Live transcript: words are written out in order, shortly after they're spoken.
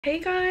Hey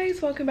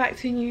guys, welcome back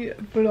to a new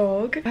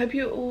vlog. I hope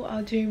you all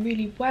are doing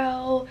really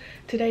well.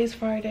 Today's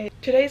Friday.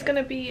 Today's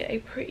gonna be a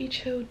pretty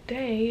chill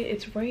day.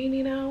 It's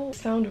raining out.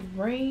 Sound of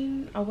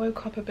rain. I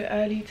woke up a bit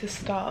early to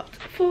start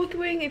fourth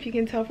wing, if you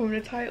can tell from the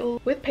title.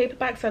 With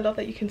paperbacks, I love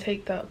that you can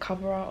take the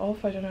cover art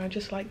off. I don't know, I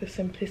just like the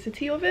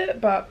simplicity of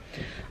it. But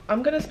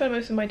I'm gonna spend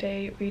most of my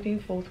day reading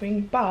fourth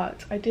wing,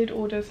 but I did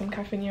order some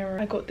caffeine.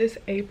 I got this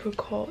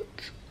apricot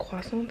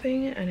croissant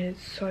thing and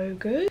it's so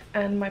good,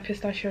 and my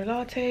pistachio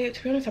latte.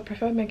 To be honest, I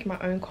prefer making my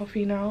own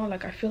coffee now.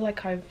 Like, I feel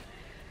like I've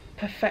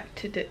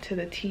perfected it to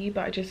the tea,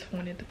 but I just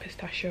wanted the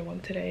pistachio one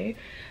today.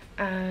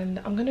 And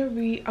I'm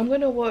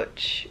gonna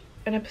watch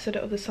an episode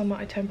of The Summer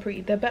I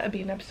Temporarily. There better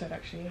be an episode,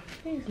 actually.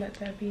 Please let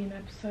there be an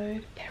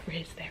episode. There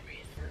is.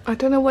 I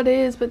don't know what it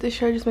is, but this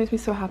show just makes me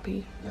so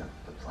happy. Yeah,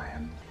 the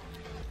plan.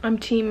 I'm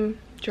team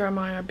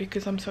Jeremiah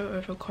because I'm so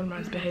over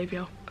Conrad's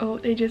behavior. Oh,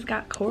 they just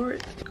got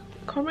caught.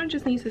 Conrad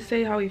just needs to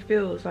say how he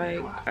feels.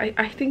 Like,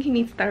 I think he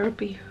needs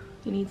therapy.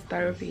 He needs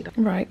therapy.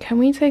 Right, can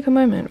we take a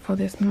moment for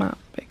this map?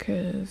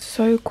 Because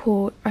so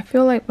cool. I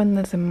feel like when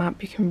there's a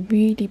map, you can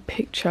really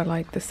picture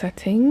like the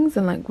settings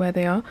and like where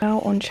they are.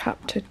 Now on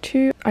chapter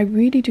 2, I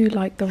really do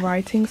like the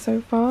writing so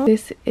far.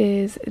 This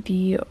is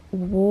the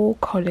War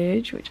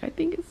College, which I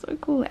think is so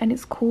cool, and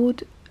it's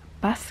called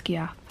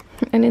Basquiat.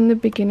 And in the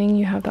beginning,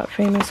 you have that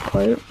famous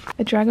quote: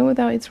 "A dragon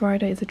without its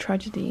rider is a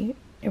tragedy.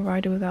 A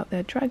rider without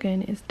their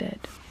dragon is dead."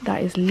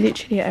 That is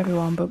literally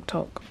everyone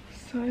BookTok.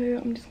 So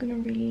I'm just gonna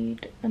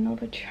read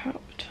another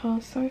chapter.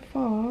 So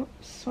far,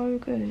 so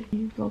good.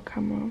 Vlog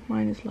camera,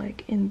 mine is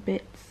like in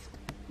bits.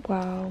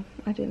 Wow,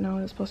 I didn't know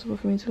it was possible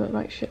for me to look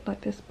like shit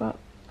like this, but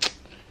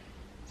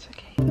it's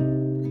okay.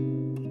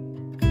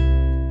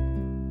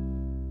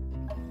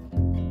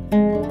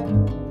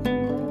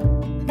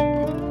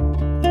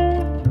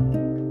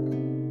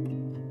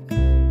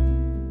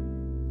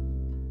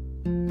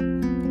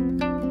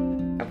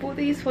 I bought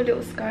these for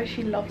little Sky.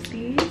 She loves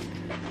these.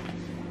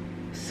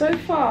 So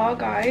far,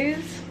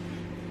 guys,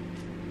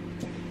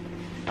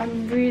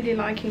 I'm really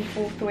liking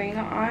fourth wing.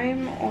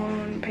 I'm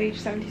on page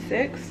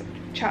 76,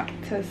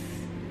 chapters.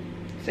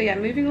 So yeah,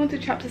 moving on to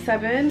chapter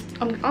 7.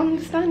 I'm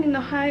understanding the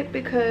hype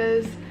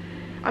because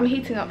I'm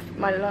heating up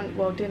my lunch,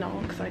 well, dinner,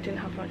 because I didn't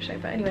have lunch today.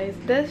 But anyways,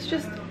 there's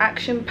just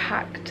action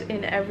packed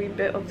in every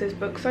bit of this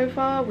book so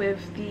far,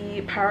 with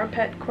the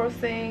parapet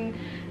crossing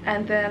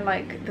and then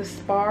like the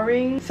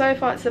sparring. So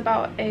far it's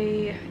about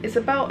a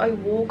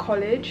war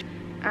college,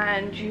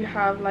 and you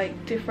have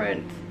like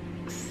different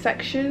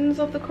sections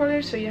of the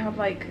college. So you have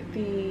like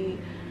the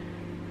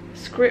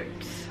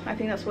scripts, I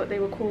think that's what they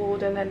were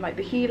called, and then like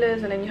the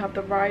healers, and then you have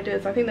the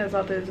riders. I think there's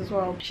others as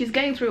well. She's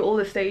getting through all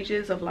the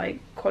stages of like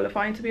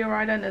qualifying to be a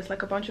rider, and there's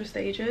like a bunch of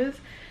stages,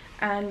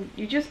 and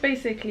you just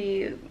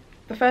basically,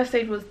 the first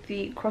stage was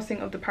the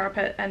crossing of the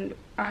parapet, and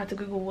I had to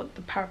Google what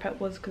the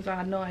parapet was because I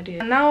had no idea.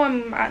 And now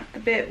I'm at the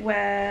bit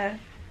where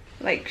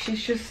like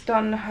she's just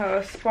done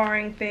her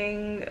sparring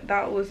thing.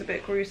 That was a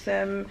bit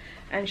gruesome,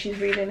 and she's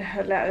reading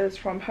her letters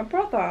from her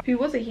brother, who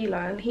was a healer.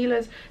 And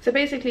healers, so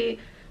basically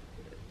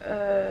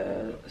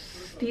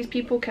these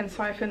people can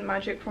siphon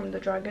magic from the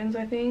dragons.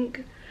 I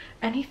think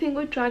anything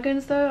with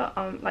dragons though,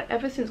 like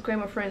ever since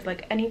Game of Thrones,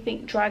 like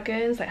anything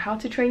dragons, like How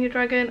to Train Your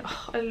Dragon,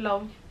 oh, I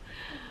love.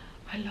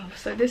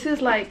 So this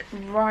is like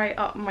right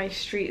up my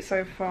street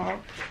so far.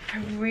 I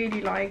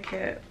really like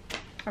it.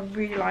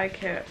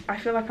 I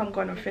feel like I'm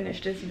gonna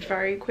finish this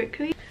very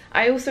quickly.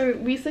 I also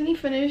recently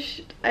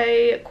finished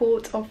A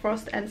Court of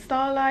Frost and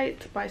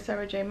Starlight by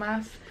Sarah J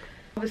Maas,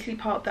 obviously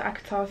part of the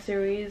ACOTAR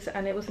series,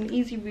 and it was an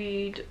easy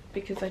read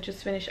because I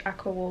just finished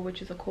Aqua War,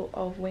 which is A Court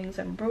of Wings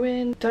and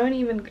Ruin. Don't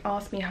even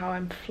ask me how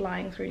I'm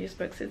flying through these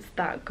books, it's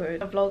that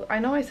good. A vlog, I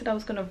know I said I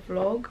was gonna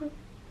vlog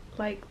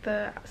like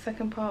the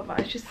second part, but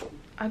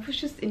I was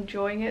just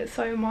enjoying it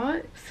so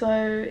much. So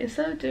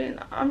instead of doing,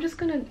 I'm just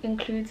gonna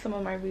include some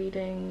of my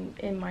reading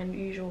in my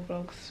usual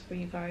vlogs for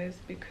you guys,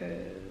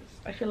 because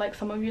I feel like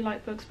some of you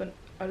like books but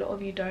a lot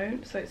of you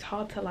don't, so it's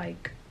hard to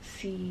like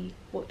see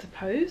what to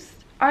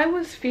post. I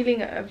was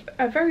feeling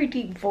a very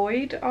deep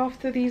void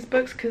after these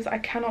books because I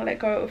cannot let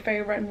go of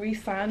Feyre and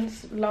Rhys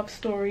Sand's love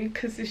story,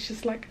 because it's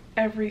just like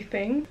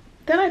everything.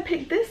 Then I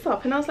picked this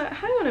up and I was like,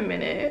 hang on a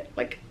minute,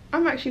 like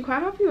I'm actually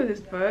quite happy with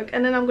this book,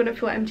 and then I'm gonna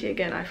feel empty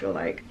again. I feel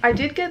like I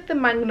did get the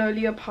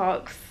Magnolia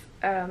Parks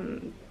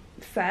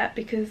set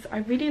because I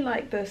really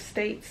like the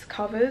States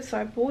covers, so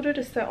I ordered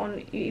a set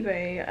on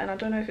eBay, and I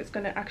don't know if it's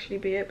gonna actually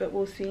be it, but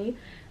we'll see.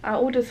 I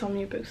ordered some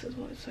new books as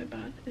well. It's so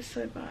bad.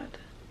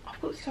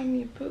 I've got so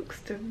many books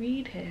to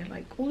read here,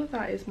 like all of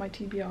that is my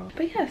TBR.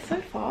 But yeah,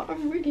 so far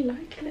I'm really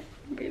liking it.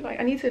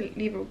 I need to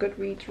leave a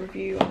Goodreads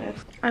review on it.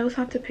 I also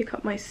have to pick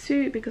up my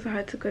suit because I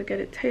had to go get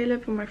it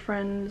tailored for my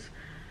friend's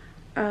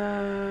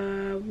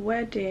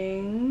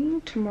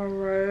wedding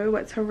tomorrow.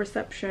 It's her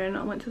reception.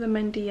 I went to the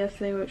Mendy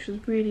yesterday, which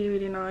was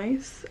really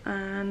nice,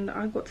 and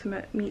I got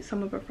to meet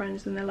some of her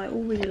friends, and they're like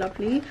all really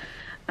lovely.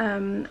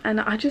 And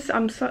I'm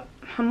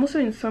also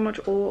in so much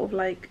awe of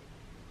like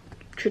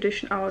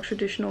our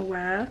traditional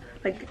wear,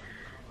 like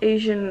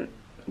Asian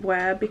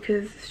wear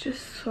because it's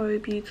just so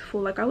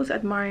beautiful. Like I was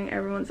admiring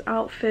everyone's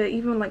outfit,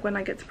 even like when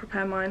I get to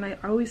prepare mine, I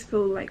always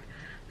feel like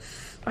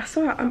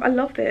I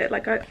loved it.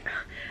 Like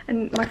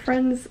and my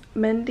friend's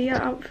Mendia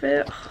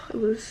outfit, it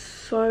was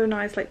so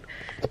nice. Like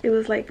it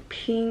was like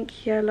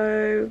pink,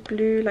 yellow,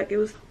 blue, like it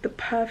was the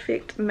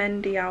perfect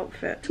Mendy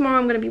outfit. Tomorrow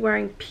I'm going to be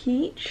wearing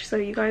peach, so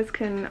you guys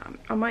can,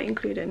 I might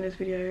include it in this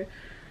video,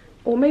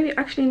 or maybe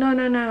actually no,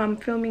 I'm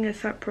filming a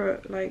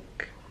separate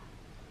like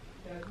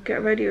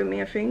get ready with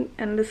me, I think.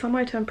 And The Summer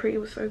I Turned Pretty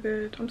was so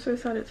good. I'm so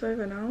sad it's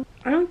over now.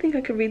 I don't think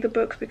I could read the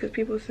books because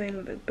people are saying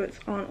that the books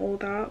aren't all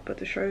that, but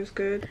the show's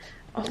good.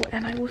 Oh,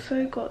 and I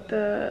also got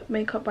the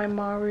Makeup by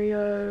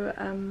Mario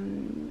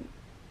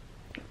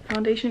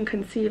foundation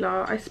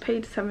concealer. I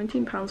paid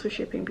 £17 for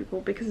shipping,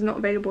 people, because it's not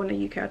available in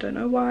the UK. I don't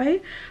know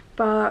why,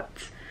 but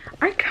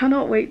I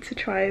cannot wait to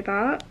try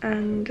that.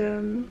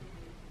 And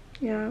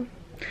yeah,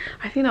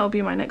 I think that will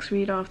be my next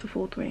read after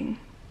Fourth Wing.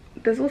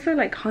 There's also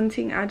like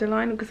Hunting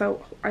Adeline, because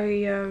I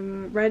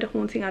read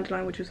Haunting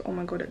Adeline, which was, oh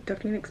my god,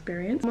 definitely an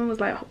experience. Someone was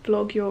like,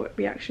 vlog your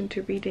reaction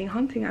to reading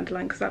Hunting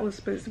Adeline, because that was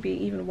supposed to be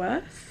even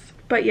worse.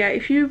 But yeah,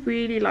 if you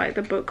really like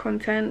the book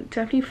content,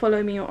 definitely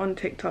follow me on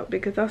TikTok,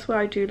 because that's where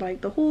I do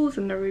like the hauls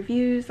and the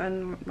reviews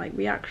and like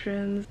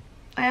reactions.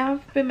 I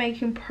have been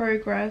making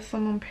progress.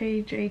 I'm on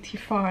page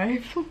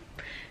 85.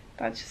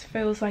 That just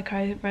feels like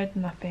I read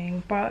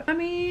nothing. But I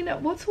mean,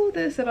 what's all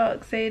this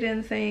about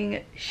Xaden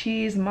saying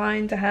she's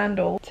mine to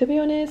handle? To be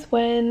honest,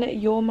 when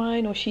you're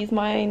mine or she's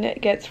mine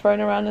gets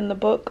thrown around in the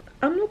book,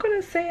 I'm not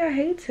gonna say I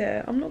hate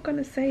it. I'm not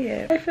gonna say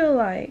it. I feel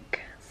like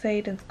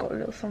Xaden's got a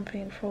little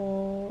something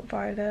for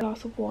Violet.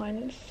 Glass of wine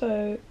is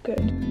so good.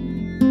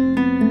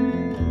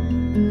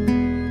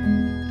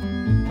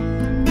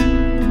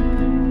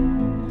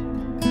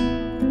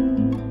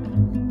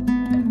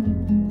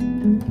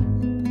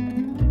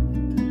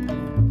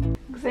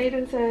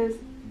 Xaden says,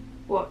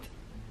 what?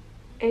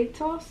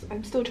 Atos?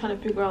 I'm still trying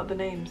to figure out the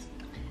names.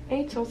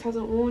 Atos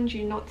hasn't warned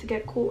you not to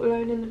get caught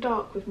alone in the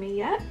dark with me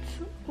yet?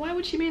 Why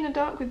would she be in the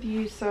dark with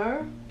you,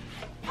 sir?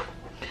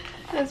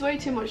 There's way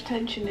too much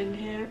tension in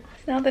here.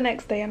 It's now the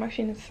next day. I'm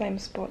actually in the same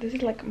spot. This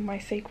is like my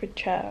sacred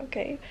chair,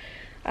 okay?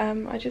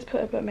 I just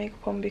put a bit of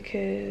makeup on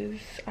because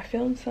I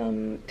filmed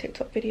some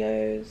TikTok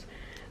videos,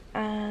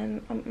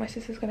 and my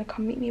sister's gonna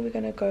come meet me. We're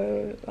gonna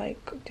go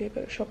like do a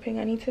bit of shopping.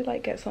 I need to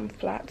like get some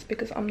flats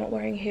because I'm not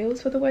wearing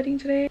heels for the wedding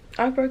today.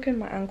 I've broken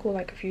my ankle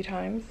like a few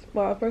times.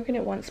 Well, I've broken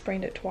it once,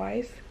 sprained it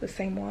twice, the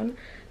same one.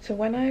 So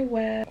when I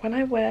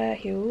wear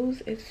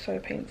heels, it's so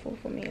painful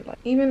for me. Like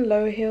even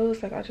low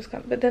heels, like I just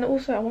can't. But then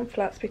also I want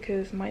flats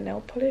because my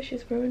nail polish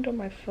is ruined on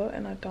my foot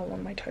and I don't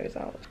want my toes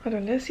out. I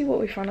don't know, let's see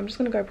what we find. I'm just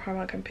gonna go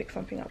Primark and pick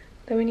something up.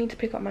 Then we need to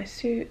pick up my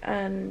suit,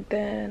 and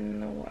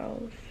then what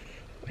else?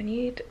 I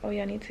need, oh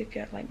yeah, I need to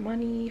get like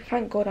money.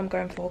 Thank god I'm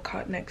going for a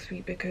cut next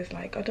week because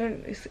like I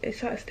don't,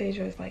 it's at a stage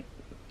where it's like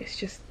it's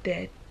just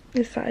dead.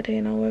 It's Saturday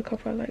and I woke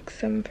up at like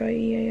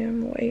 7:30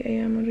 AM or 8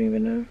 AM, I don't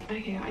even know.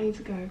 Okay, I need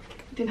to go.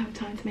 Didn't have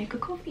time to make a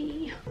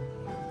coffee.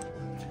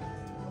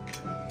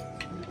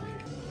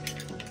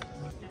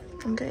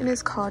 I'm getting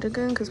this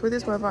cardigan because with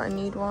this weather I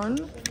need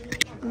one.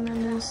 And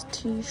then this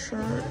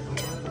t-shirt.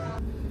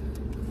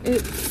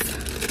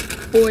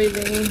 It's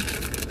boiling.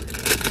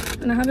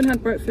 And I haven't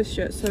had breakfast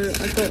yet, so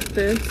I got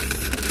this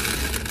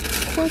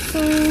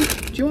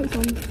croissant. Do you want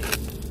some?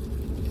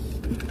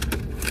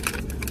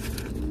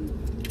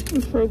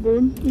 It's so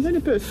good. There's only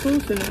a bit of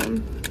sauce in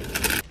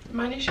it.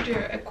 Managed to do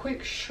a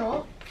quick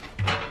shop.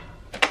 I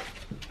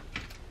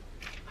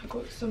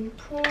got some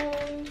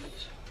prawns.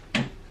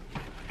 I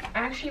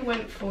actually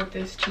went for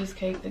this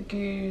cheesecake. The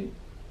goo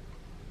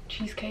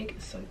cheesecake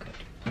is so good.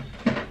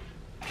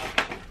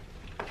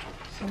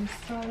 Some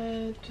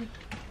salad.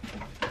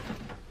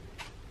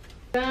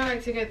 Then I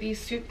like to get these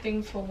soup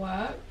things for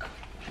work.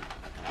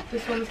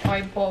 This one's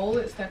by Bowl.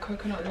 It's their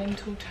coconut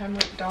lentil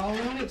turmeric dal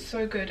one. It's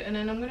so good. And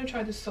then I'm going to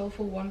try the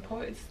soulful one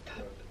pot. It's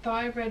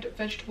Thai red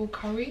vegetable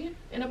curry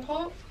in a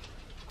pot.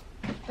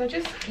 They're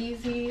just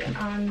easy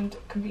and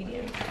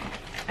convenient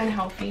and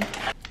healthy.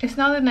 It's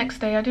now the next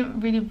day. I didn't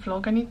really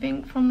vlog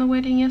anything from the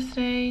wedding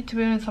yesterday. To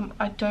be honest,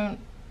 I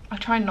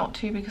try not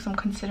to because I'm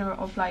considerate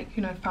of like,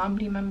 you know,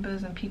 family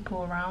members and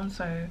people around.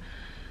 So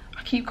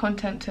I keep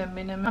content to a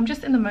minimum. I'm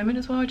just in the moment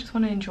as well. I just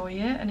want to enjoy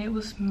it, and it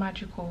was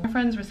magical. My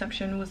friend's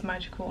reception was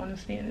magical,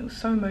 honestly, and it was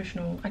so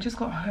emotional. I just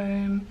got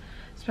home,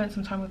 spent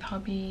some time with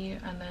hubby,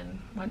 and then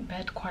went to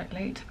bed quite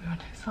late, to be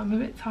honest. So I'm a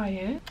bit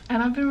tired,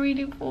 and I've been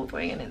reading Fourth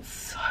Wing and it's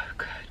so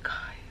good,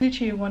 guys. I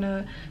literally want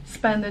to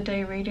spend the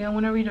day reading. I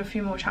want to read a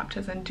few more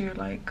chapters and do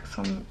like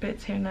some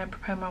bits here and there,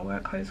 prepare my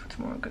work clothes for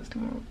tomorrow because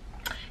tomorrow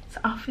it's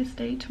office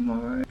day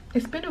tomorrow.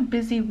 It's been a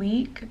busy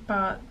week,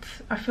 but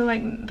I feel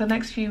like the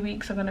next few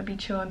weeks are going to be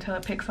chill until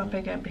it picks up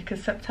again,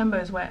 because September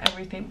is where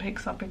everything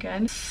picks up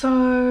again.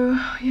 So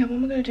yeah, what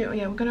am I going to do? Oh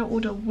yeah, we're going to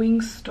order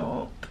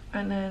Wingstop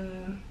and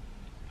then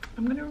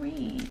I'm going to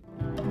read.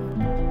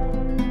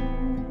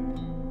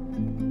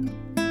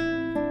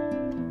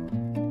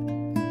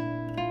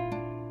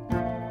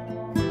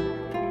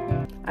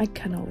 I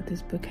cannot with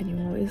this book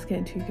anymore. It's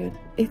getting too good.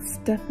 It's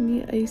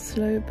definitely a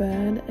slow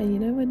burn, and you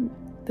know when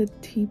the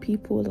two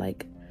people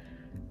like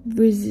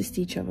resist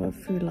each other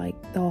through like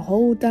the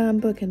whole damn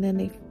book and then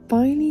they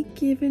finally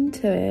give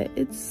into it.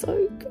 It's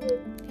so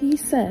good. He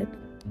said,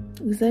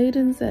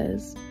 Xaden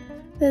says,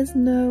 there's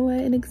nowhere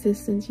in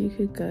existence you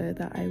could go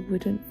that I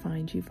wouldn't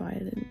find you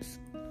violence.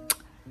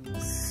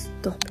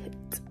 Stop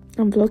it.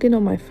 I'm vlogging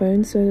on my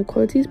phone, so the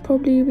quality is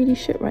probably really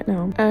shit right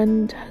now.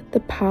 And the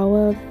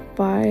power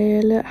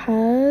Violet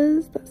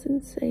has, that's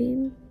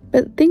insane.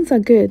 But things are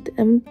good,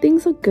 and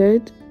things are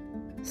good,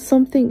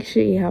 something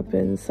shitty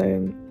happens.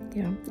 So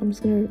yeah, I'm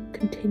just gonna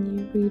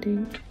continue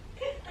reading.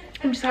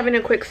 I'm just having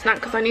a quick snack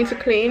because I need to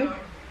clean.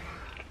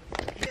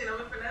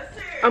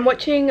 I'm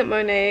watching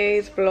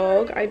Monet's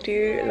vlog. I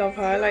do love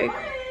her. Like,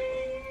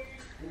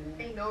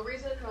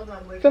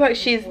 I feel like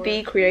she's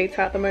the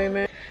creator at the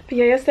moment. But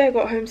yeah, yesterday I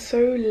got home so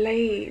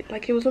late.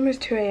 Like, it was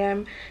almost 2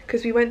 AM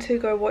because we went to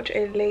go watch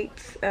a late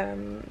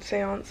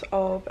seance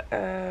of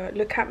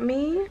Look at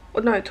Me.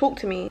 Or no, Talk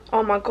to Me.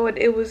 Oh my god,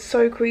 it was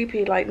so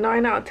creepy. Like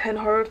 9 out of 10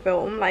 horror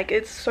film. Like,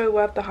 it's so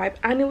worth the hype.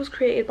 And it was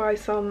created by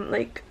some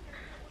like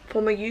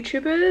former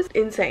YouTubers.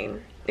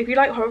 Insane. If you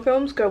like horror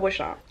films, go watch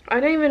that. I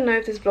don't even know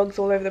if this vlog's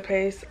all over the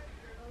place.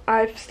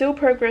 I've still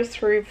progressed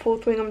through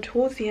Fourth Wing. I'm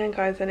towards the end,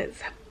 guys, and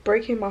it's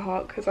breaking my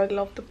heart because I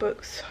love the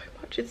book so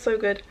much. It's so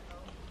good.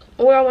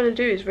 All I want to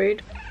do is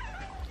read.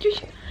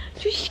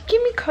 Just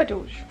give me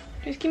cuddles.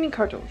 Just give me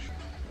cuddles.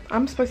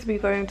 I'm supposed to be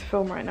going to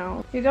film right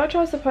now. You guys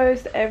try to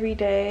post every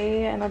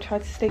day and I try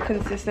to stay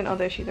consistent. Oh,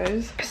 there she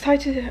goes.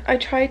 I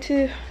try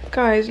to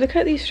guys, look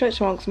at these stretch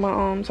marks on my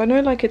arms. I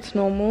know like it's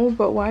normal,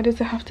 but why does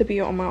it have to be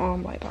on my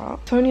arm like that?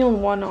 It's only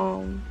on one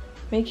arm.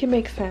 Make it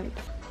make sense.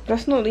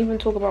 Let's not even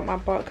talk about my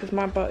butt because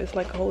my butt is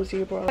like a whole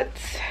zebra. But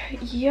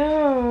yeah,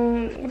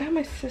 I'm gonna have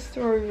my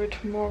sister over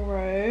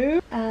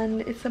tomorrow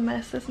and it's a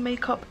mess. There's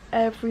makeup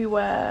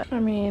everywhere. I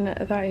mean,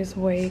 that is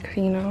way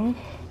cleaner.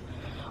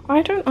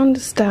 I don't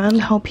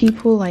understand how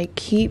people like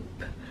keep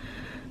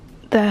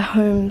their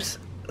homes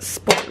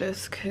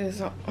spotless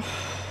because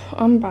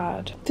I'm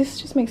bad.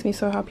 This just makes me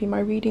so happy.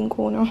 My reading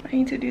corner. I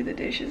need to do the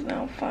dishes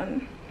now.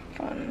 Fun.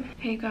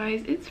 Hey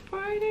guys, it's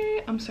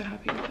Friday. I'm so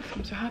happy.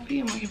 I'm so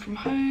happy. I'm working from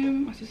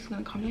home. My sister's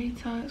gonna come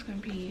later. It's gonna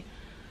be,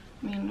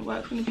 I mean,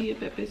 work's gonna be a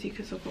bit busy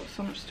because I've got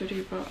so much to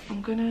do, but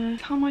I'm gonna,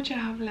 how much I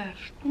have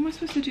left. What am I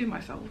supposed to do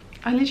myself?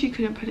 I literally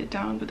couldn't put it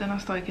down, but then I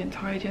started getting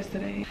tired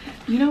yesterday.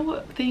 You know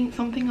what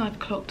something I've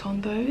clocked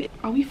on though?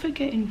 Are we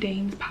forgetting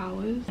Dane's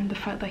powers and the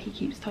fact that he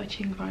keeps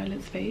touching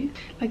Violet's face?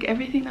 Like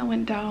everything that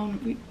went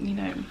down, you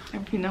know,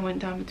 everything that went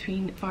down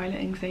between Violet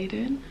and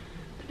Xaden,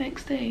 the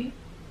next day,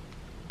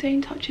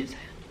 Dane touches,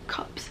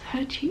 cups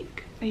her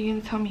cheek. Are you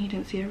gonna tell me he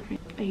didn't see everything?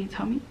 Are you gonna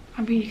tell me?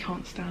 I really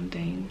can't stand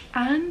Dane.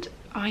 And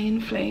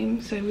Iron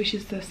Flame, so which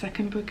is the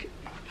second book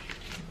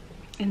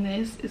in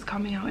this, is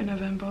coming out in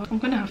November. I'm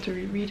gonna have to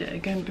reread it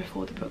again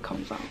before the book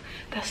comes out.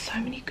 There's so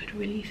many good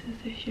releases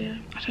this year.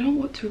 I don't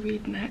know what to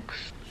read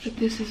next, but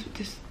this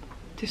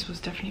was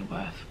definitely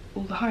worth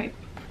all the hype.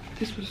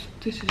 This is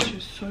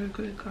just so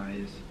good,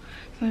 guys.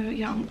 So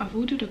yeah, I've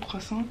ordered a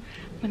croissant.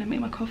 I'm gonna make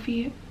my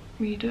coffee,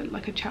 read it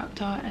like a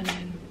chapter, and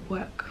then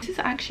work. This is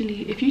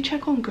actually, if you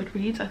check on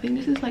Goodreads, I think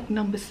this is like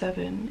number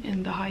 7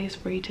 in the highest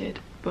rated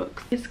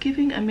books. It's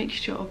giving a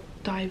mixture of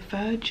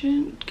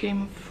Divergent,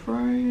 Game of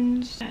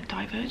Thrones, yeah,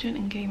 Divergent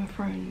and Game of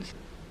Thrones.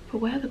 But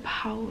where are the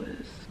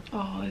powers?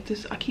 Oh,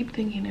 I keep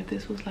thinking if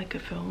this was like a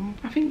film.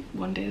 I think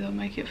one day they'll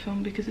make it a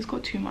film because it's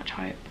got too much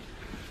hype.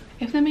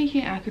 If they're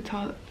making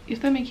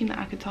the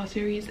ACOTAR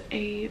series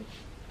a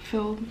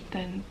film,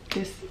 then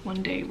this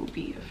one day will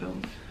be a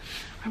film.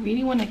 I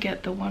really want to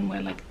get the one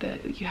where like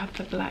you have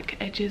the black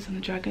edges and the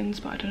dragons,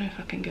 but I don't know if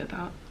I can get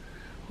that.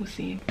 We'll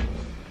see.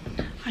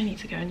 I need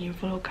to get a new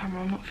vlog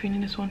camera. I'm not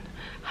feeling this one.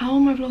 How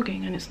am I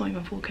vlogging and it's not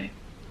even 4K?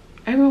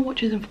 Everyone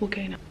watches in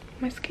 4K now.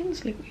 My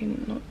skin's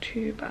looking not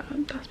too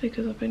bad. That's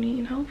because I've been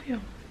eating healthier.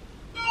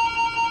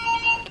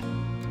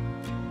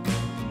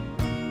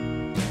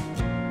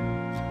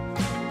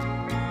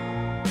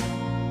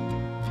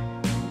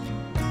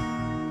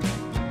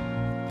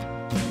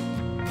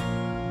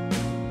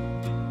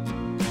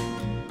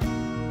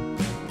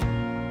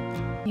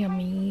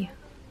 Yummy.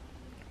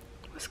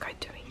 What's Sky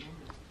doing?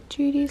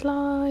 Judy's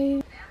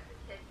live.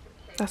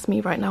 That's me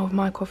right now with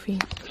my coffee.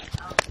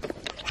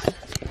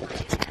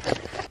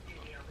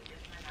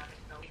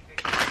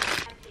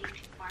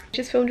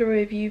 Just filmed a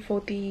review for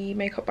the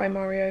Makeup by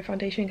Mario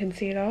foundation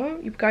concealer.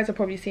 You guys have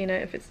probably seen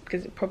it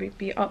because it'll probably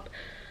be up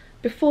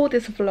before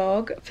this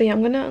vlog. So yeah,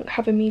 I'm gonna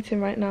have a meeting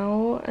right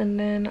now and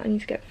then I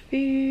need to get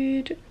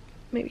food,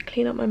 maybe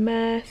clean up my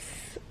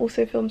mess,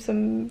 also film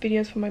some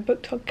videos for my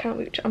BookTok account,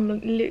 which I'm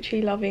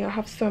literally loving. I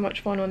have so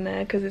much fun on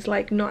there because it's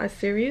like not as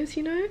serious,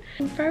 you know.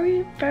 I'm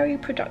very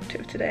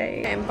productive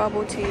today. And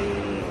bubble tea.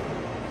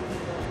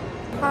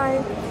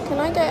 Hi, can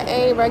I get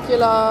a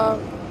regular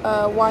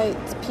white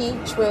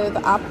peach with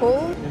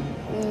apple?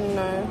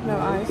 No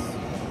ice.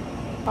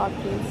 Hard,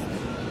 please.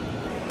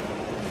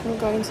 I'm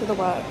going to the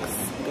works.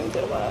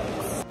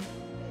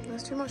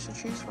 There's too much to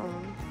choose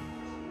from.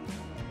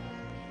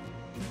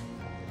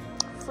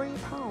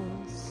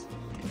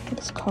 £3.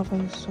 This cover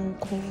is so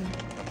cool.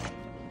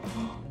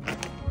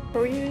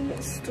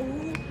 Korean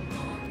store.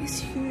 It's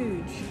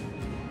huge.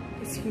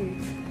 It's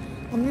huge.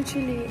 I'm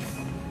literally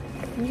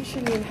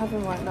in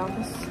heaven right now.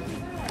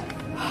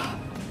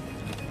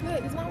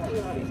 Look, it's not what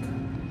you like.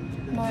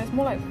 No, it's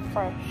more like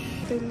fresh.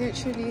 They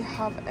literally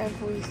have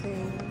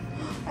everything.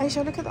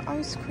 Aisha, look at the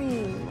ice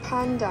cream.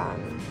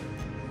 Pandan.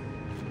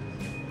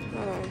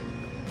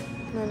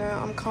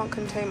 No, I can't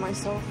contain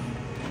myself.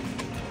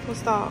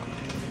 What's that?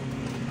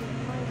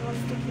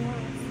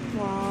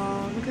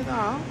 Wow, look at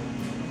that.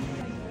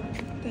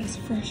 There's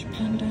fresh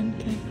pandan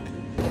cake.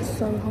 It's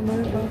so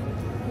hungover.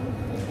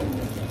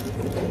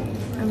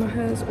 And my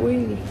hair's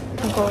oily.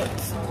 I got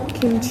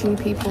kimchi,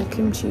 people.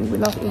 Kimchi. We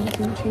love eating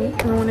kimchi.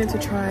 I wanted to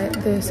try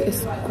this.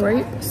 It's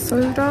grape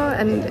soda,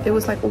 and it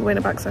was like all the way in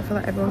the back, so I feel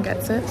like everyone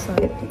gets it. So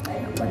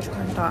I'm gonna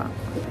try that.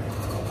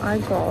 I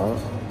got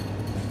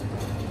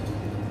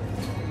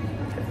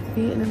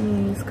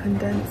Vietnamese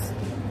condensed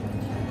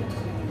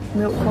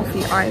milk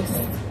coffee ice,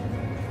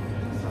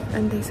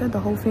 and they said the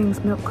whole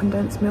thing's milk,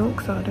 condensed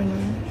milk, so I don't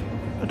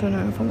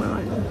know if I'm gonna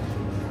like them.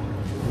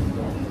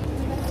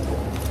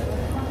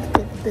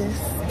 Give this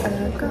a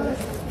go.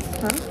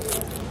 Huh?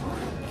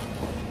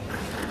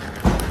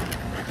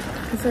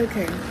 It's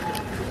okay.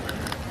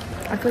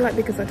 I feel like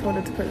because I told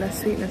her to put less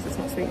sweetness, it's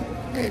not sweet.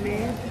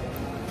 Really?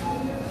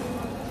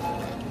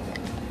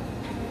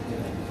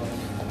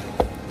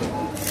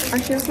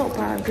 Actually, it's not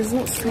bad because it's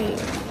not sweet.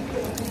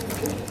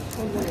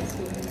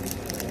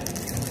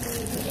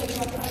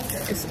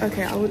 It's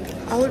okay. I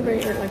would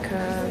rate it like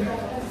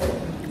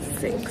a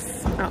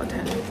 6 out of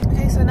 10.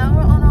 Okay, so now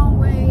we're on our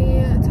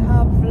way to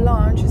have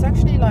lunch. It's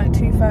actually like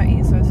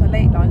 2:30, so it's a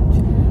late lunch.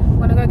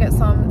 We're gonna go get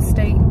some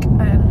steak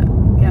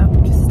and yeah,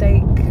 just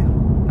steak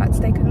at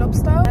Steak and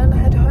Lobster, and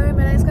head home.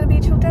 And it's gonna be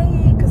a chill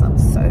day because I'm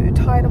so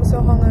tired. I'm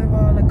so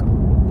hungover. Like, I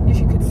wish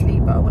you could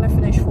sleep, but I want to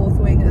finish 4th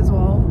wing as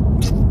well.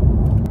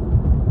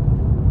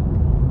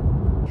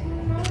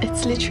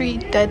 It's literally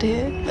dead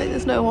here, like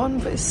there's no one,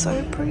 but it's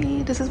so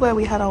pretty. This is where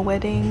we had our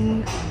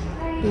wedding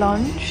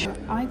lunch.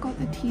 I got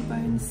the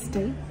T-bone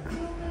steak.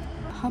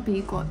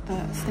 Hubby got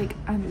the steak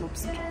and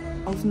lobster.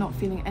 I was not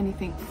feeling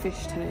anything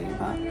fish today,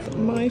 but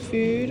my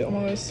food, oh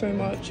my god, so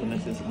much. And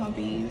this is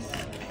Hubby's.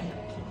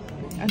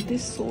 And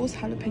this sauce,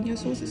 jalapeno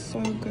sauce, is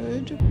so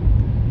good.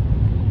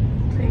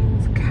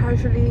 Planes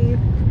casually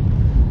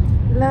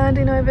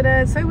landing over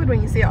there. It's so weird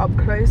when you see it up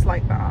close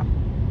like that.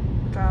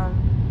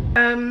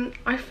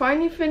 I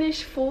finally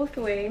finished 4th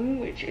wing,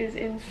 which is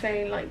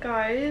insane. Like,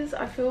 guys,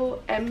 I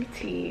feel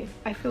empty.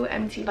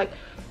 Like,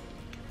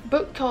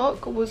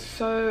 BookTok was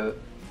so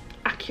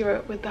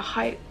accurate with the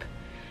hype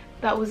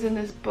that was in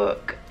this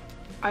book.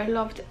 I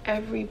loved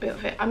every bit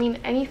of it. I mean,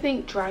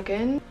 anything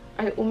dragon.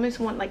 I almost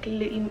want like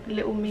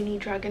little mini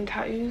dragon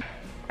tattoos.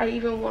 I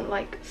even want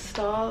like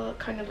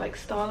kind of like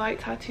starlight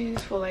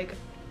tattoos for like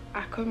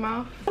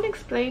Aquamouth. I can't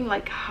explain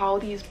like how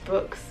these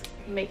books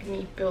make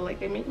me feel. Like,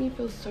 they make me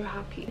feel so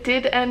happy. It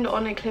did end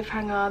on a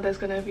cliffhanger. There's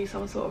gonna be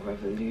some sort of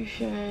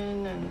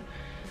revolution, and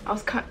I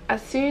was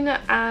as soon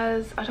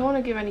as, I don't want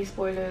to give any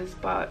spoilers,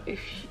 but if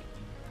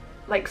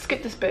like,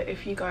 skip this bit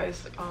if you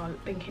guys are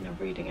thinking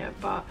of reading it,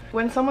 but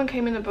when someone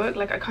came in the book,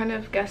 like, I kind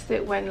of guessed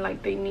it when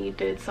like they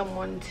needed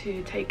someone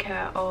to take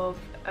care of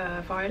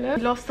Violet.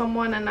 We lost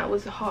someone, and that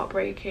was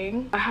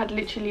heartbreaking. I had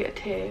literally a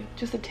tear,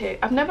 just a tear.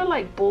 I've never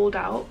like bawled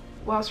out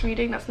whilst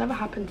reading. That's never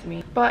happened to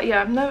me. But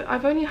yeah,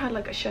 I've only had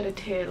like a shed a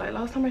tear. Like,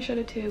 last time I shed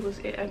a tear was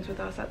It Ends With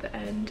Us at the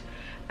end,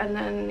 and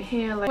then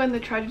here, like, when the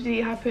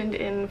tragedy happened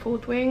in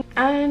 4th wing,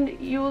 and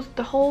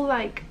the whole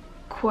like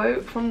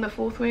quote from the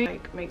 4th wing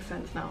like makes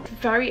sense now. It's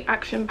very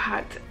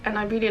action-packed, and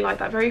I really like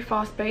that. Very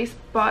fast-paced,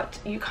 but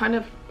you kind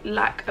of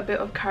lack a bit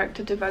of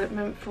character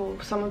development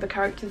for some of the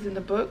characters in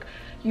the book.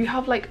 You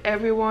have like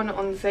everyone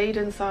on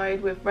Xaden's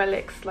side with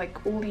Relics,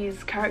 like all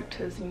these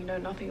characters, and you know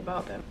nothing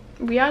about them.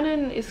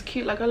 Rhiannon is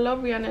cute. Like, I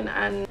love Rhiannon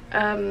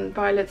and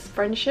Violet's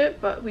friendship,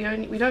 but we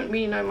don't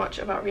really know much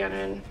about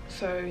Rhiannon.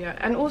 So yeah,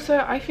 and also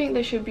I think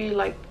there should be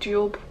like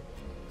dual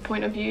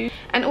point of view,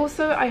 and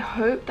also I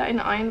hope that in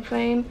Iron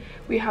Flame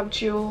we have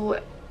dual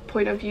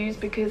point of views,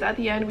 because at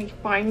the end we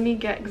finally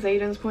get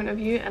Xaden's point of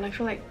view, and I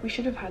feel like we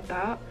should have had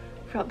that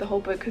throughout the whole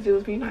book, because it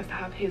was really nice to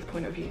have his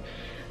point of view.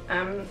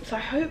 So I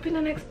hope in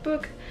the next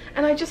book,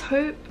 and I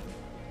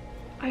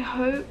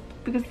hope,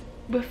 because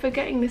we're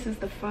forgetting this is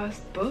the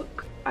first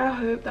book, I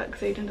hope that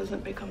Xaden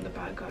doesn't become the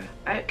bad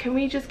guy. Can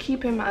we just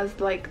keep him as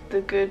like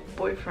the good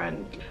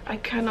boyfriend? I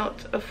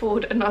cannot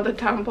afford another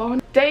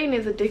tampon. Dane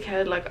is a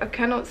dickhead. Like, I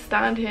cannot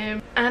stand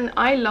him. And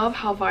I love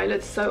how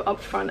Violet's so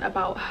upfront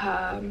about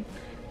her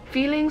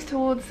feelings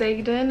towards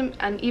Xaden,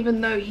 and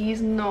even though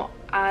he's not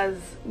as,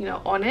 you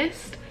know,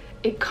 honest,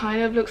 it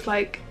kind of looks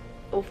like,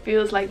 or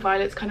feels like,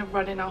 Violet's kind of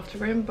running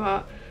after him.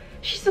 But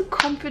she's a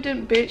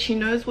confident bitch. She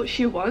knows what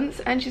she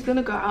wants, and she's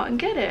gonna go out and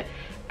get it.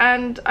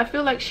 And I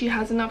feel like she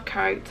has enough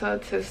character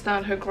to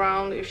stand her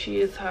ground if she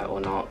is hurt or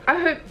not.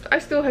 I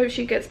still hope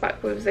she gets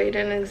back with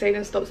Xaden, and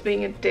Xaden stops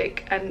being a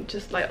dick and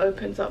just like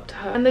opens up to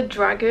her. And the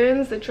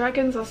dragons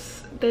are,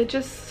 they're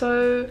just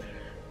so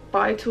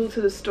vital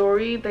to the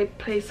story. They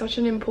play such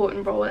an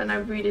important role, and I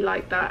really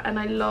like that, and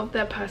I love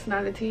their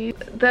personality.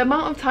 The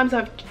amount of times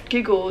I've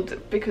giggled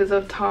because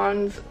of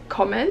Tarn's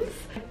comments.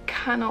 I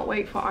cannot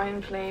wait for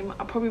Iron Flame.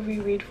 I'll probably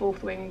reread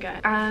Fourth Wing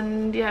again,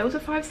 and yeah, it was a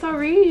 5-star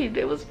read.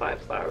 It was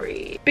 5-star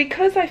read.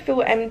 Because I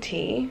feel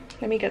empty,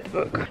 let me get the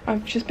book.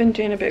 I've just been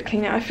doing a bit of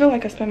cleaning. I feel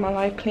like I spend my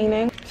life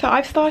cleaning. So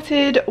I've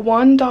started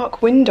One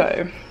Dark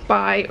Window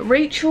by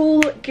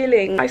Rachel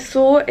Gilling. I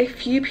saw a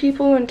few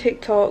people on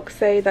TikTok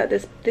say that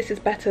this is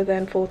better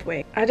than Fourth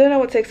Wing. I don't know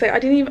what to expect.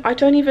 I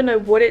don't even know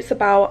what it's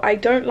about. I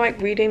don't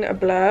like reading a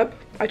blurb.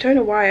 I don't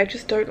know why.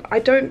 I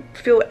don't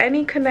feel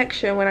any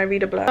connection when I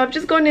read a blurb. I've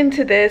just gone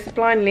into this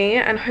blindly,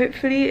 and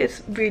hopefully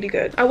it's really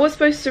good. I was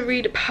supposed to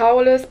read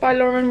Powerless by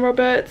Lauren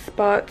Roberts,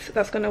 but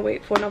that's gonna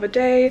wait for another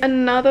day.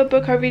 Another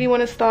book I really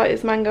want to start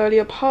is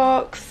Magnolia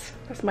Parks.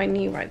 That's my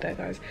knee right there,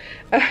 guys.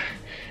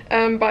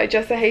 By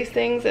Jessa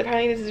Hastings.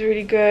 Apparently this is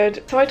really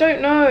good. So I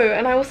don't know.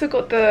 And I also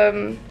got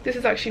the this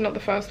is actually not the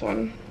first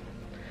one,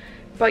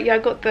 but yeah, I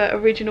got the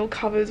original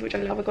covers, which I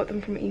love. I got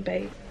them from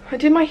eBay. I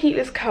did my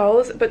heatless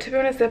curls, but to be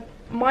honest, they're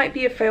might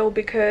be a fail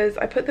because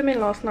I put them in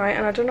last night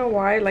and I don't know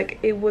why, like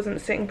it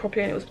wasn't sitting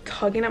properly and it was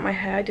tugging at my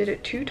hair. I did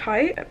it too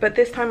tight, but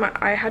this time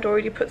I had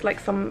already put like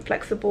some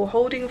flexible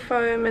holding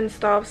foam and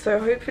stuff, so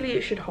hopefully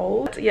it should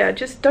hold. Yeah,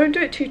 just don't do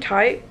it too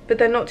tight, but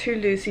they're not too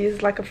loosey.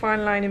 It's like a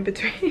fine line in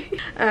between.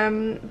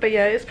 But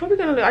yeah, it's probably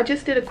gonna look, I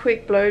just did a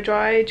quick blow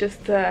dry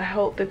just to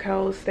help the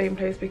curls stay in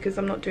place because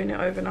I'm not doing it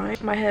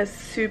overnight. My hair's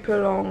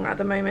super long at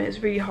the moment. It's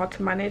really hard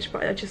to manage,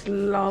 but I just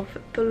love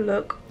the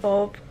look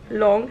of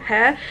long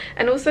hair.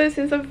 And also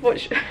since I've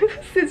watched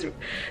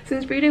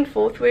since reading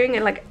Fourth Wing,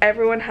 and like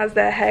everyone has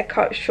their hair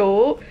cut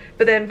short,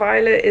 but then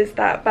Violet is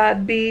that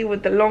bad bee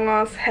with the long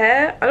ass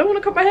hair, I don't want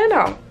to cut my hair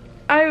now.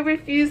 I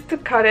refuse to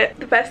cut it.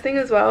 The best thing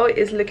as well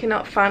is looking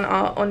up fan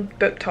art on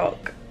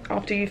BookTok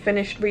after you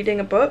finish reading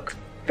a book.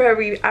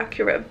 Very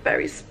accurate,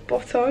 very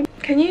spot on.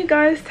 Can you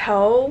guys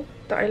tell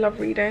that I love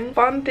reading?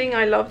 Fun thing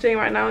I love doing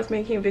right now is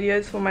making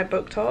videos for my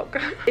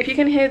BookTok. If you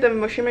can hear the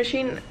washing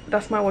machine,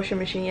 that's my washing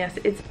machine. Yes,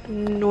 it's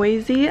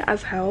noisy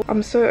as hell.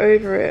 I'm so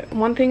over it.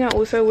 One thing I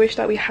also wish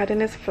that we had in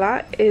this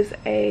flat is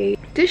a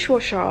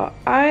dishwasher.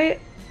 I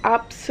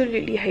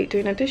absolutely hate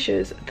doing the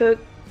dishes. The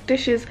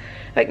dishes,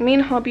 like me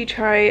and hubby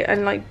try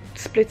and like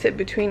split it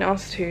between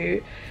us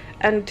two,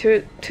 and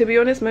to be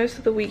honest, most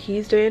of the week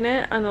he's doing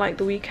it, and like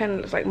the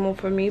weekend it's like more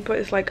for me, but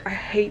it's like I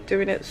hate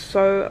doing it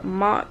so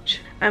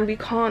much, and we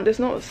can't, there's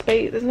no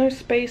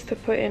space to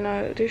put in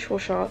a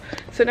dishwasher.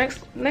 So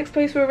next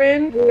place we're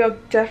in, we are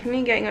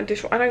definitely getting a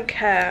dishwasher. I don't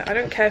care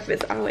if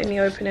it's out in the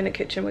open in the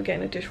kitchen, we're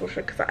getting a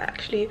dishwasher, because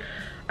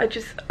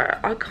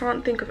I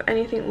can't think of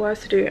anything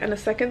worse to do. And the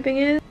second thing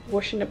is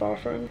washing the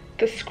bathroom,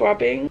 the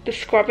scrubbing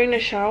the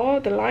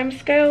shower, the lime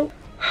scale.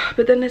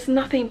 But then there's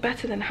nothing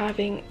better than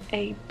having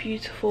a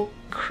beautiful,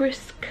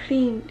 crisp,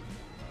 clean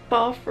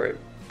bathroom.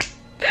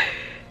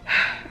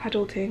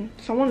 Adulting.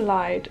 Someone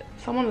lied.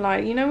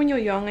 You know when you're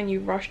young and you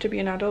rush to be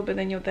an adult, but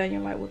then you're there and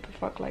you're like, what the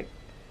fuck, like.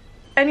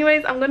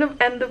 Anyways, I'm gonna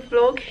end the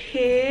vlog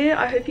here.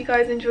 I hope you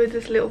guys enjoyed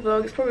this little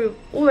vlog. It's probably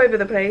all over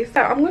the place.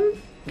 Yeah,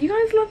 you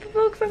guys love the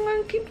vlogs, I'm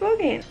gonna keep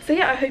vlogging. So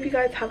yeah, I hope you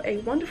guys have a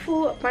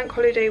wonderful bank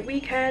holiday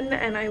weekend,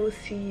 and I will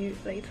see you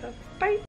later. Bye.